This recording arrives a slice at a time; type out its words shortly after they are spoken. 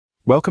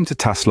Welcome to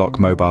Tasslock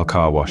Mobile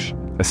Car Wash,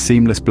 a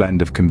seamless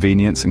blend of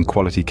convenience and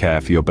quality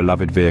care for your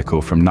beloved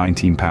vehicle from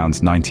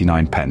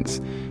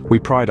 £19.99. We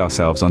pride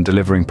ourselves on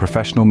delivering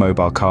professional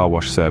mobile car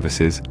wash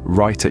services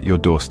right at your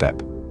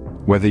doorstep.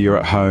 Whether you're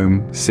at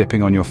home,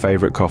 sipping on your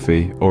favorite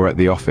coffee, or at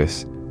the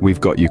office, we've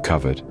got you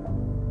covered.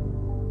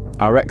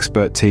 Our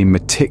expert team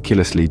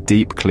meticulously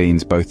deep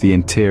cleans both the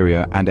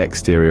interior and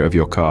exterior of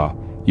your car,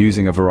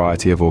 using a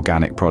variety of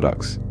organic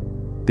products.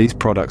 These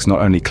products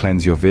not only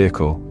cleanse your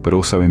vehicle, but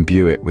also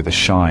imbue it with a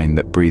shine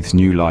that breathes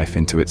new life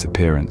into its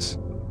appearance.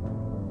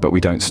 But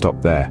we don't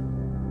stop there.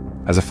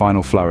 As a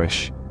final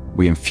flourish,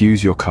 we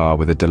infuse your car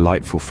with a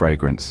delightful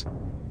fragrance,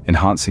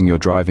 enhancing your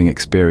driving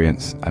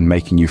experience and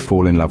making you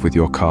fall in love with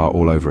your car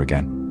all over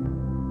again.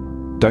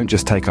 Don't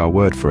just take our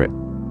word for it.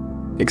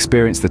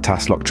 Experience the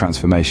Tasslock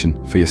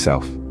transformation for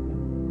yourself.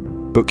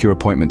 Book your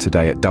appointment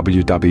today at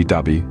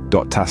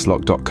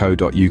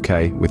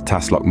www.tasslock.co.uk with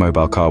Tasslock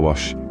Mobile Car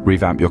Wash.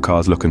 Revamp your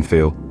car's look and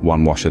feel,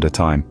 one wash at a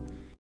time.